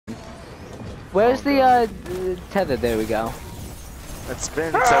Where's Oh, the God. tether? There we go. It's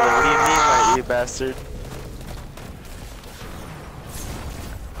been tether. What do you mean, my you bastard?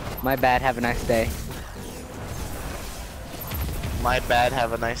 My bad. Have a nice day. My bad.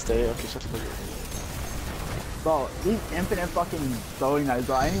 Have a nice day. Okay, shut the fuck up. Bro, these infinite fucking throwing knives,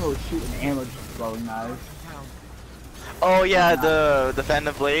 bro. I ain't even shoot an ammo just throwing knives. Oh yeah, the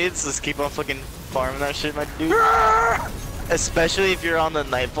Phantom Blades. Just keep on fucking farming that shit, my dude. Especially if you're on the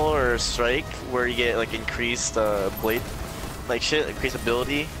Nightfall or Strike, where you get like increased blade, like shit, increased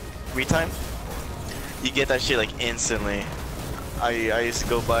ability, retime. You get that shit like instantly. I used to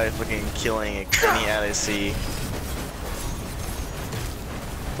go by fucking killing any ally see.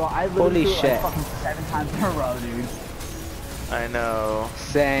 Bro, I literally Holy threw it shit. like fucking 7 times in a row, dude. I know.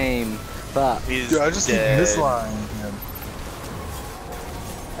 Same. Fuck. He's Dude, I just keep dead. mislines, man.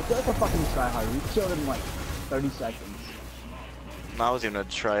 I feel like a fucking tryhard. We killed him in like 30 seconds. I was even a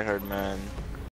tryhard, man.